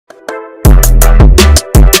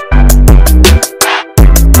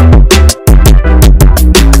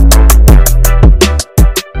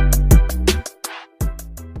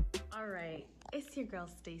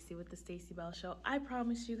Stacy with the Stacy Bell Show. I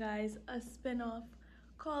promised you guys a spinoff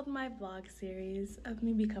called my vlog series of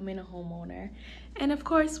me becoming a homeowner. And of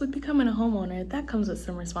course, with becoming a homeowner, that comes with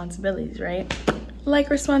some responsibilities, right? Like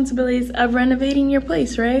responsibilities of renovating your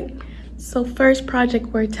place, right? So first project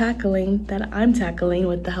we're tackling, that I'm tackling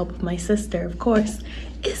with the help of my sister, of course,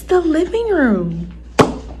 is the living room.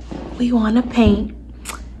 We want to paint.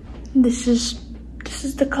 This is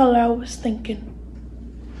the color I was thinking.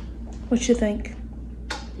 What you think?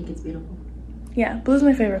 I think it's beautiful. Yeah, blue's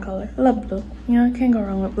my favorite color. I love blue. You know, I can't go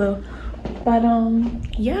wrong with blue. But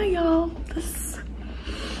yeah, y'all, it's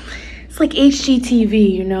like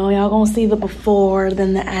HGTV, you know? Y'all gonna see the before,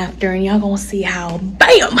 then the after, and y'all gonna see how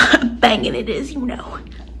bam banging it is, you know.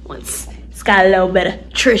 Once it's got a little bit of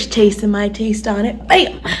Trish taste and my taste on it,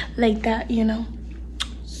 bam, like that, you know.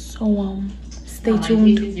 So stay tuned. My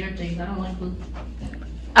taste is your taste. I don't like blue.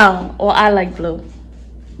 Oh, well, I like blue.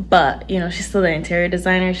 But, you know, she's still the interior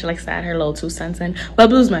designer. She likes to add her little 2 cents in. But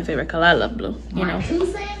blue's my favorite color. I love blue, you know.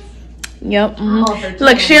 2 cents? Yep.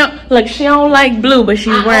 Look, she don't like blue, but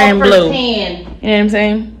she's wearing blue. 10. You know what I'm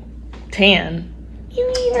saying? 10.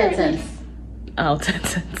 10 cents. Oh, 10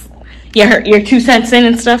 cents. Yeah, your 2 cents in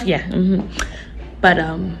and stuff. Yeah. But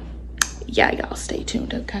yeah, y'all stay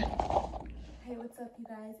tuned, okay? Hey, what's up, you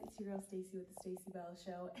guys? It's your girl Stacy with the Stacy Bell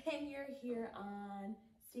Show, and you're here on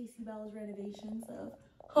Stacy Bell's Renovations of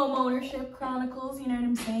Homeownership Chronicles. You know what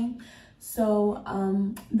I'm saying? So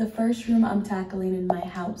the first room I'm tackling in my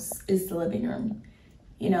house is the living room.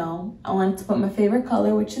 You know, I wanted to put my favorite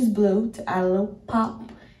color, which is blue, to add a little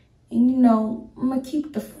pop. And you know, I'm gonna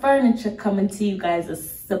keep the furniture coming to you guys a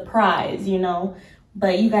surprise, you know.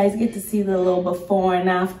 But you guys get to see the little before and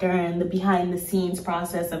after and the behind the scenes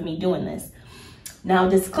process of me doing this. Now,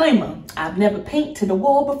 disclaimer, I've never painted a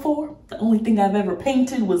wall before. The only thing I've ever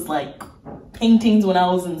painted was like paintings when I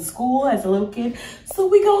was in school as a little kid. So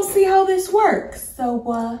we gonna see how this works.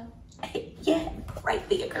 So, yeah, right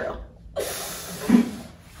there, girl.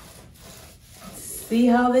 See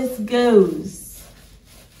how this goes.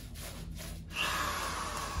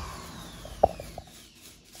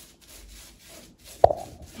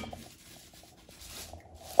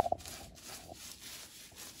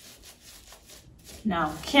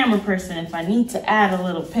 Now, camera person, if I need to add a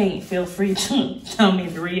little paint, feel free to tell me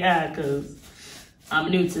to re-add, because I'm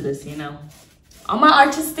new to this, you know. All my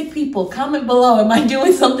artistic people, comment below. Am I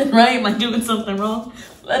doing something right? Am I doing something wrong?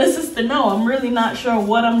 Let a sister know. I'm really not sure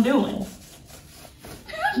what I'm doing.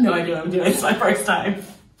 No idea what I'm doing. It's my first time.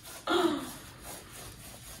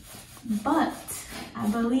 But I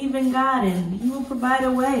believe in God, and He will provide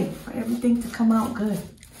a way for everything to come out good.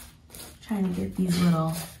 I'm trying to get these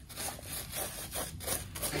little,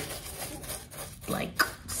 like,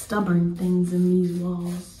 stubborn things in these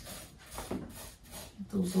walls.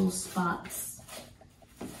 Those little spots.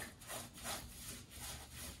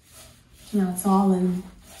 You know, it's all in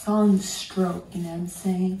the stroke, you know what I'm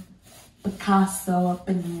saying? Picasso up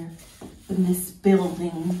in here, in this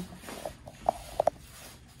building.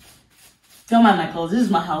 Don't mind my clothes, this is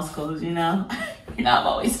my house clothes, you know? You know, I'm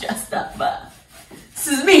always dressed up, but this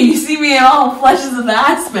is me. You see me in all flashes of the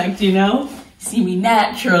aspect, you know? See me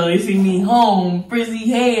natural, you see me home, frizzy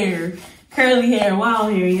hair, curly hair,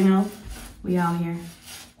 wild hair, you know? We out here.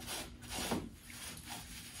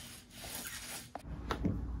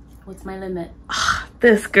 What's my limit?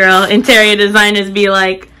 This girl, interior designers be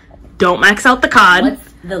like, don't max out the cod.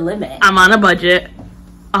 What's the limit? I'm on a budget.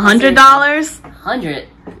 $100? 100?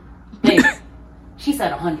 Babe, she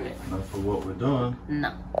said 100. Not for what we're doing.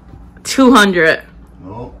 No. 200.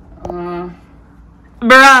 No.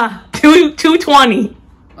 Bruh, 220.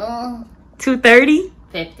 230.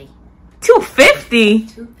 50. 250.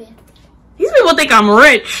 250. These people think I'm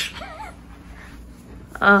rich.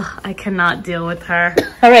 I cannot deal with her.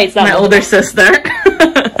 All right, my older sister.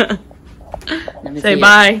 Say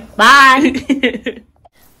bye. Bye.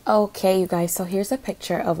 Okay, you guys, so here's a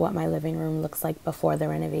picture of what my living room looks like before the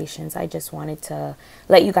renovations. I just wanted to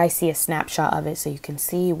let you guys see a snapshot of it so you can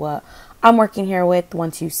see what I'm working here with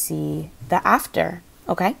once you see the after.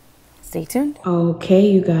 Okay, stay tuned. Okay,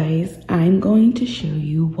 you guys, I'm going to show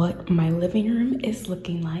you what my living room is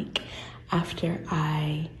looking like after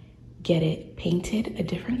I get it painted a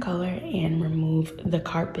different color and remove the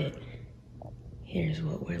carpet. Here's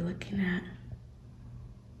what we're looking at.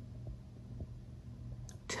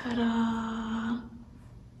 Ta-da!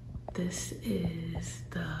 This is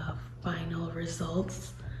the final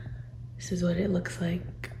results. This is what it looks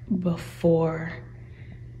like before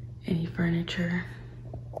any furniture.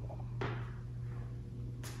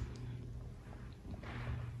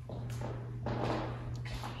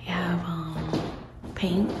 We have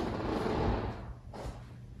paint.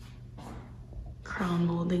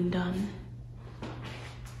 done.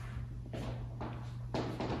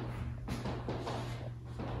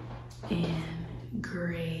 And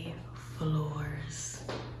gray floors.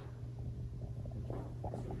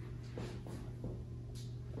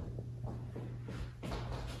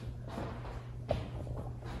 Oh,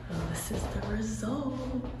 this is the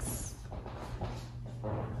results.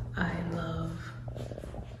 I love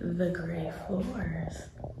the gray floors.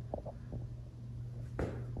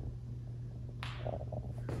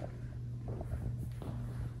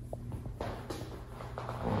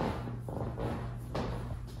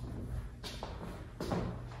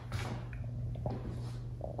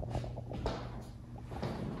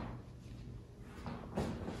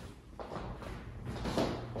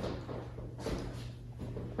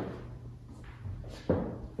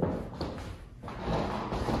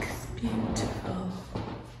 Beautiful.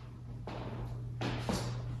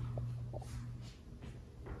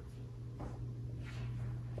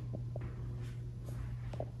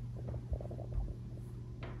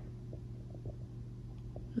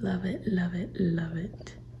 Love it, love it, love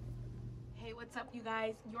it. Hey, what's up, you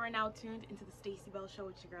guys? You are now tuned into the Stacy Bell Show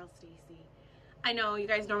with your girl, Stacy. I know you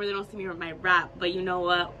guys normally don't see me with my rap, but you know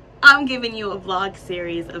what? I'm giving you a vlog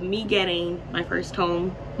series of me getting my first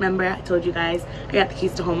home. Remember, I told you guys I got the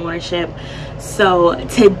keys to home ownership. So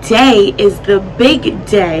today is the big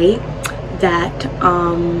day that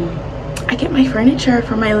I get my furniture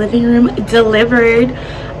for my living room delivered.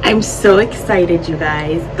 I'm so excited, you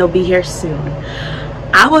guys. They'll be here soon.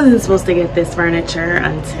 I wasn't supposed to get this furniture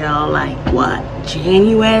until like what,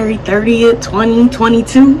 January 30th,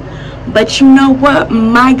 2022. But you know what?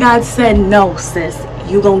 My God said, no, sis,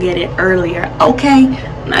 you gonna get it earlier, okay?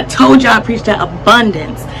 And I told y'all I preached that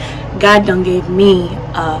abundance. God done gave me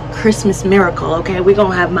a Christmas miracle, okay? We're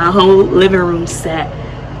gonna have my whole living room set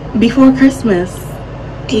before Christmas.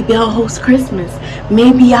 Maybe I'll host Christmas.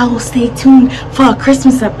 Maybe I will stay tuned for a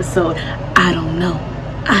Christmas episode. I don't know.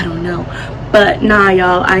 I don't know. But nah,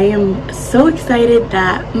 y'all, I am so excited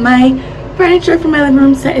that my furniture for my living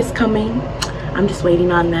room set is coming. I'm just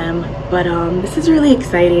waiting on them. But this is really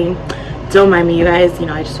exciting. Don't mind me, you guys. You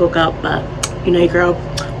know, I just woke up, but you know, your girl,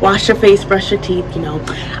 wash your face, brush your teeth. You know,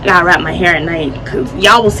 I gotta wrap my hair at night because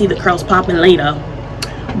y'all will see the curls popping later.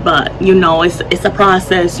 But you know, it's a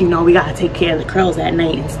process. You know, we gotta take care of the curls at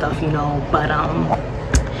night and stuff. You know, but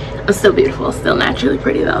I'm still beautiful, still naturally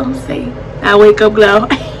pretty though. See, I wake up glow.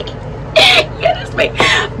 Yeah, that's me.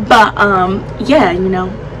 But yeah, you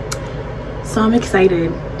know, so I'm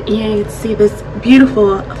excited. Yeah, you can see this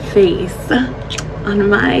beautiful face on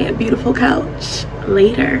my beautiful couch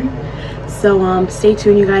later. So stay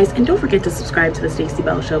tuned, you guys, and don't forget to subscribe to the Stacy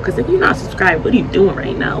Bell Show, because if you're not subscribed, what are you doing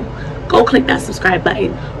right now? Go click that subscribe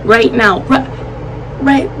button right now,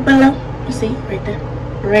 right below. You see right there,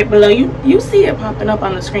 right below you. You see it popping up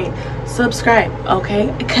on the screen. Subscribe,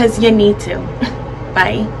 okay? Because you need to.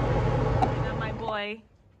 Bye. My boy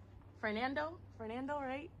Fernando,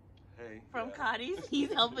 right? Hey. From Cotty's.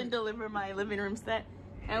 He's helping deliver my living room set.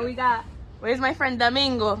 And we got, where's my friend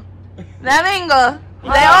Domingo? Domingo. Say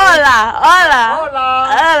hola, hola,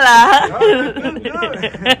 hola.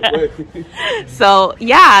 So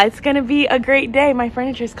yeah, it's gonna be a great day. My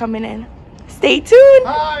furniture's coming in. Stay tuned.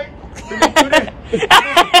 Hi.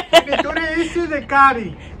 This is the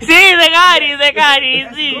Cari. Sí, de Cari,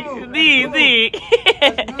 sí.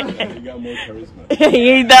 He got more charisma.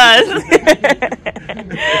 He does.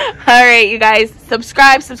 All right, you guys,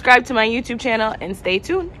 subscribe to my YouTube channel and stay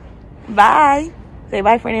tuned. Bye. Say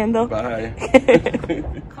bye, Fernando. Bye.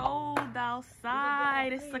 Cold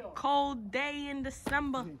outside. It's a cold day in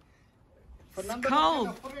December. It's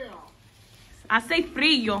cold. I say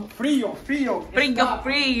frío. Frío. Frío.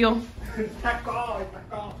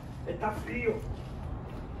 Está frío.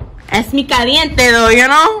 Es mi caliente, though, you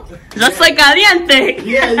know? Yo soy caliente.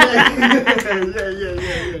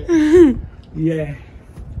 Yeah.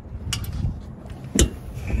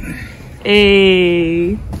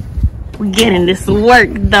 Hey, we're getting this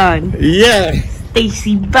work done. Yeah.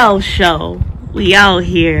 Stacy Bell Show. We out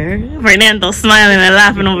here. Fernando smiling and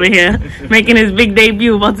laughing over here, making his big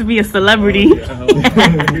debut, about to be a celebrity.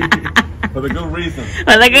 For the good reasons.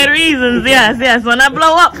 For the good reasons, yes. When I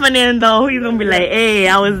blow up, Fernando, he's gonna be like, hey,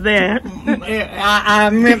 I was there. I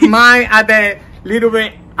mine at the little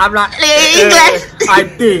bit. I'm like, English. I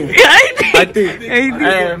think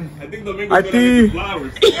Domingo's gonna get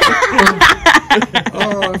flowers.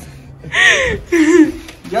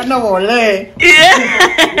 Yo no volé.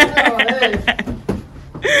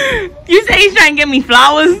 You say he's trying to get me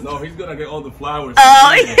flowers? No, he's gonna get all the flowers.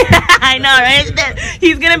 Oh, I know, right?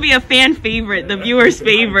 He's gonna be a fan favorite, the viewer's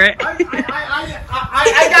favorite.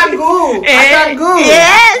 I got good. I got good.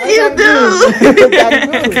 Yes, you do.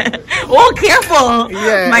 Oh, careful.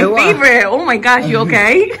 Yeah, my favorite. Oh my gosh, you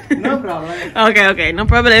okay? No problem. Okay, no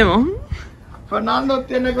problema. Fernando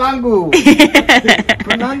tiene gangu.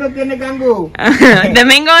 Fernando tiene gangu.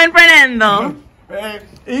 Domingo and Fernando.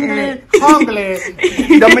 English, hungry.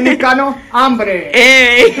 Dominicano, hambre.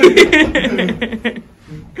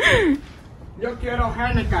 Yo quiero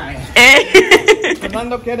Heineken.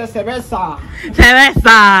 Fernando quiere cerveza.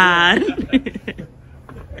 Cerveza.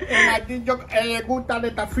 Le gusta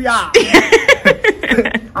de tafiar.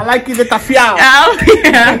 I like it de tafiar. Oh,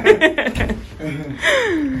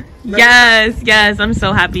 yeah. Yes, I'm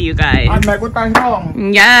so happy, you guys. Me gusta el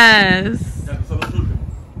ron. Yes.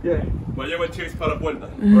 Yeah. Voy a llevar chips para la puerta.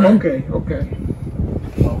 Okay.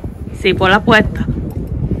 Sí, por la puerta.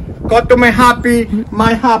 Cótome happy,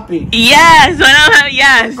 my happy. Yes,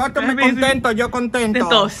 yes. Cótome contento, yo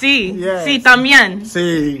contento. Sí, Yes. sí, también.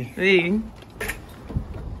 Sí. Sí.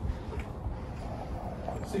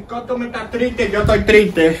 Si Coto me está triste, yo estoy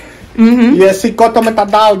triste. Y si Coto me está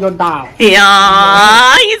down, yo down.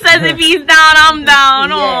 Yeah, he says if he's down, I'm down.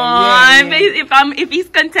 Yeah. If he's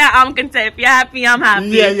content, I'm content. If you're happy, I'm happy.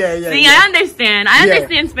 Yeah. See, I understand. I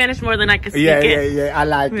understand Spanish more than I can speak it. Yeah. I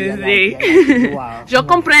like it. Sí. Wow. Yo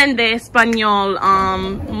comprende español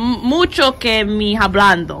mucho que mi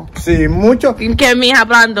hablando. Sí, mucho. Que mi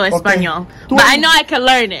hablando español. But I know I can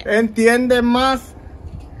learn it. Entiende más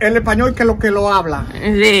el español que lo habla.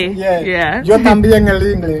 Sí. Yeah. Yo también el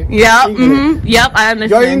inglés. Yep. Yep, I understand.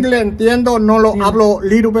 Yo inglés entiendo, no lo hablo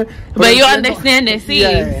little bit. But you understand it. See,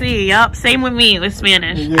 Yeah. Yep. Same with me with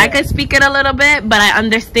Spanish. Yeah. I can speak it a little bit, but I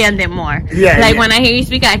understand it more. Yeah, like yeah. when I hear you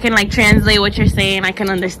speak, I can like translate what you're saying. I can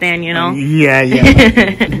understand, you know? Yeah.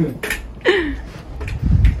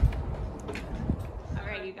 All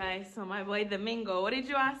right, you guys. So my boy Domingo, what did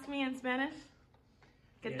you ask me in Spanish?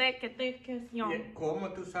 ¿Cómo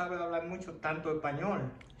tú sabes hablar mucho tanto español?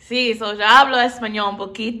 Sí, so yo hablo español un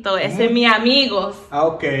poquito. Ese es mi amigo.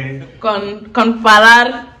 Ok. Con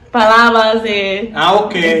palabras de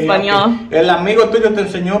español. Okay. El amigo tuyo te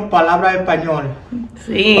enseñó palabras de español.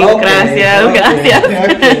 Sí, Okay, gracias.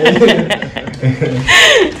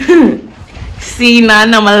 Sí,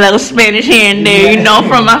 no, my little Spanish here and there, you know,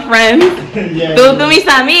 from my friends. Yeah. Tú mis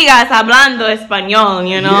amigas hablando español,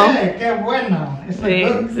 you know. Yeah, qué bueno. Sí.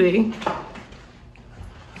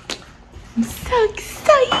 I'm so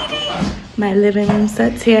excited. My living room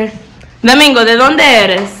set's here. Domingo, ¿de dónde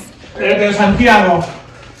eres? De Santiago.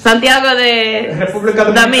 Santiago de República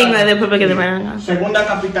Dominicana. Domingo, de República Dominicana. Segunda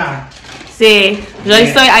capital. Sí, yo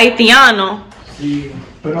soy haitiano. Sí,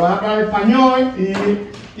 pero habla español y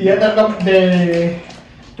es de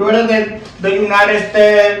tú eres de United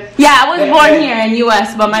States. Yeah, I was born here in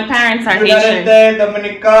U.S., but my parents are United Haitian. States,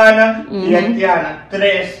 dominicana y haitiana.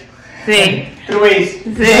 Tres. Sí. Tres.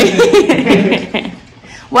 Sí.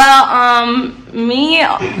 Well, me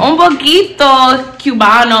un poquito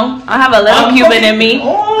cubano. I have a little Cuban in me.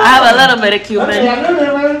 I have a little bit of Cuban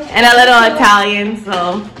and a little Italian,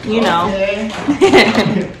 so you know.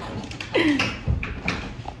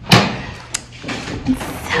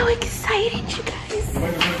 So excited, you guys.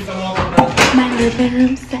 My living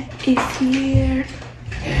room set is here.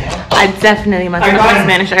 I definitely must have said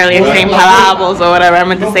Spanish earlier, saying palabras or whatever. I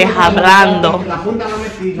meant to say hablando.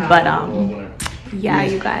 But yeah,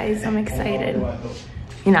 you guys, I'm excited.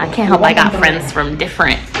 You know, I can't help I got friends from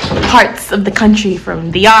different parts of the country,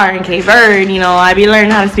 from DR and Cape Verde. You know, I be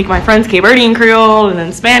learning how to speak my friends' Cape Verdean Creole and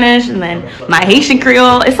then Spanish and then my Haitian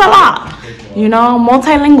Creole. It's a lot. You know,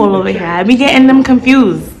 multilingual over here. I be getting them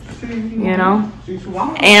confused, you know.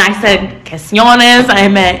 And I said questiones, I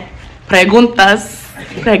meant preguntas.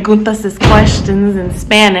 Preguntas is questions in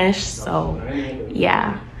Spanish. So,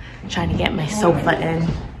 yeah, trying to get my sofa in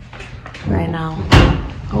right now.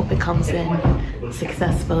 Hope it comes in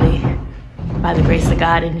successfully by the grace of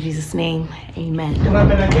God in Jesus' name. Amen.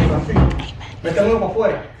 Amen. Teach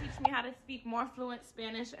me how to speak more fluent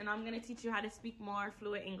Spanish, and I'm going to teach you how to speak more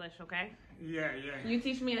fluent English, okay? Yeah. You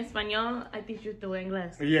teach me español, I teach you tu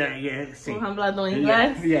inglés. Yeah, sí. Hablando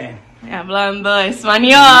inglés. Yeah. Hablando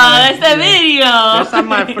español. Este video. Yes, I'm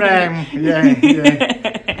my friend. Yeah.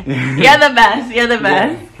 You're the best. You're the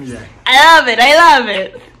best. Yeah. I love it.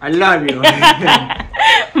 I love you.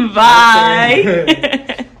 Bye.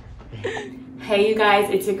 Hey you guys,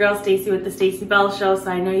 it's your girl Stacy with the Stacy Bell Show. So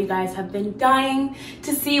I know you guys have been dying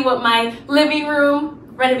to see what my living room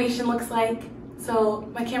renovation looks like. So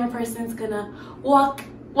my camera person's gonna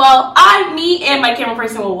me and my camera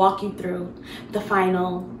person will walk you through the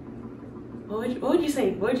final what would you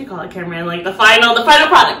say? What would you call it, Cameron? Like the final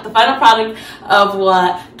product of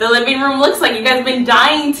what the living room looks like. You guys have been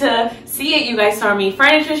dying to see it. You guys saw me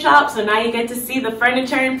furniture shop, so now you get to see the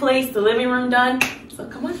furniture in place, the living room done. So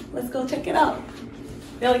come on, let's go check it out.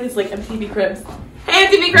 I feel like it's like MTV Cribs. Hey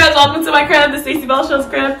MTV Cribs, welcome to my crib, the Stacey Bell Show's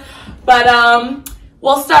crib. But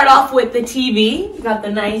we'll start off with the TV. We got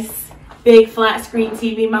the nice big flat screen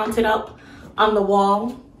TV mounted up on the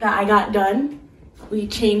wall that I got done. We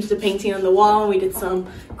changed the painting on the wall. We did some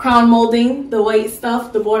crown molding, the white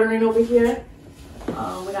stuff, the bordering over here. We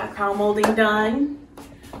got crown molding done.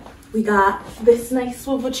 We got this nice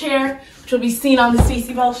swivel chair, which will be seen on the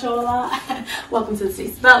Stacey Bell Show a lot. Welcome to the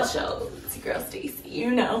Stacey Bell Show. It's your girl Stacey,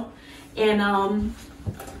 you know. And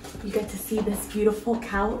you get to see this beautiful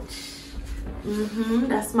couch.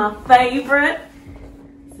 That's my favorite.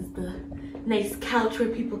 This is the nice couch where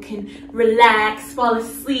people can relax, fall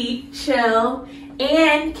asleep, chill.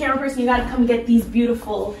 And camera person, you gotta come get these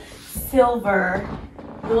beautiful silver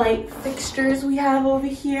light fixtures we have over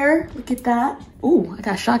here. Look at that. Ooh, I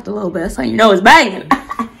got shocked a little bit. That's how you know it's banging.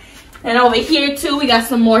 And over here too, we got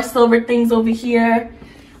some more silver things over here.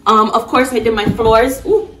 Of course, I did my floors.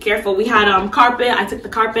 Ooh, careful. We had carpet. I took the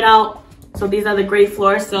carpet out. So these are the gray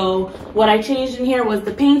floors. So what I changed in here was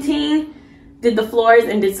the painting, did the floors,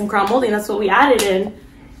 and did some crown molding. That's what we added in.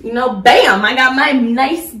 You know, bam! I got my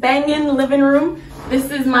nice banging living room. This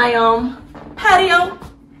is my patio.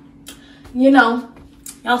 You know,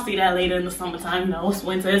 y'all see that later in the summertime. You know, it's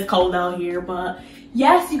winter, it's cold out here. But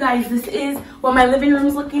yes, you guys, this is what my living room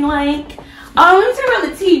is looking like. Let me turn on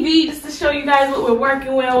the TV just to show you guys what we're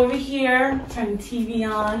working with over here. Turn the TV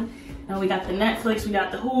on. Now we got the Netflix, we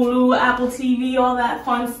got the Hulu, Apple TV, all that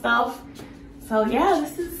fun stuff. So yeah,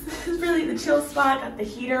 this is really the chill spot. Got the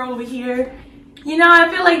heater over here. You know, I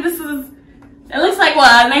feel like this is, it looks like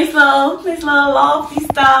what, a nice little lofty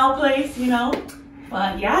style place, you know.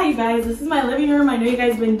 But yeah, you guys, this is my living room. I know you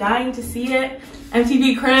guys have been dying to see it.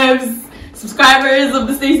 MTV Cribs, subscribers of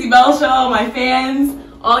the Stacey Bell Show, my fans,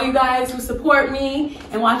 all you guys who support me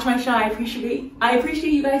and watch my show, I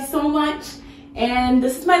appreciate you guys so much. And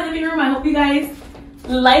this is my living room. I hope you guys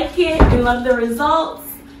like it and love the results.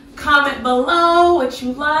 Comment below what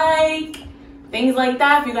you like, things like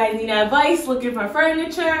that. If you guys need advice looking for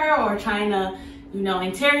furniture or trying to, you know,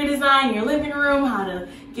 interior design your living room, how to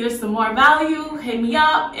give some more value, hit me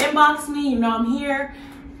up, inbox me, you know I'm here.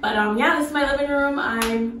 But yeah, this is my living room.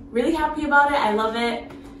 I'm really happy about it. I love it.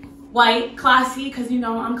 White, classy, because you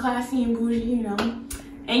know I'm classy and bougie, you know.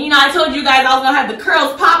 And you know, I told you guys I was gonna have the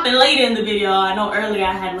curls popping later in the video. I know earlier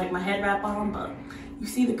I had like my head wrap on, but you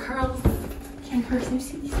see the curls? Camera person, you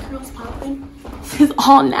see these curls popping? This is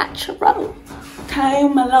all natural. Okay,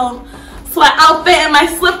 my little sweat outfit and my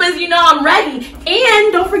slippers, you know I'm ready.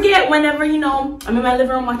 And don't forget, whenever, you know, I'm in my living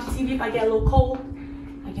room watching TV, if I get a little cold,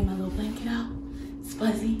 I get my little blanket out. It's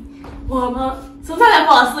fuzzy, warm up. Sometimes I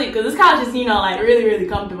fall asleep because this couch is, you know, like really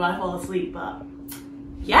comfortable. I fall asleep, but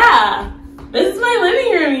yeah, this is my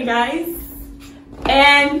living room, you guys.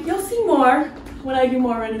 And you'll see more when I do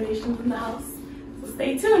more renovations in the house. So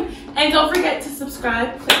stay tuned. And don't forget to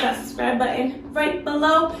subscribe. Click that subscribe button right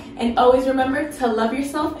below. And always remember to love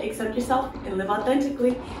yourself, accept yourself, and live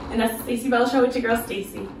authentically. And that's the Stacey Bell Show with your girl,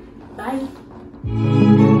 Stacey. Bye.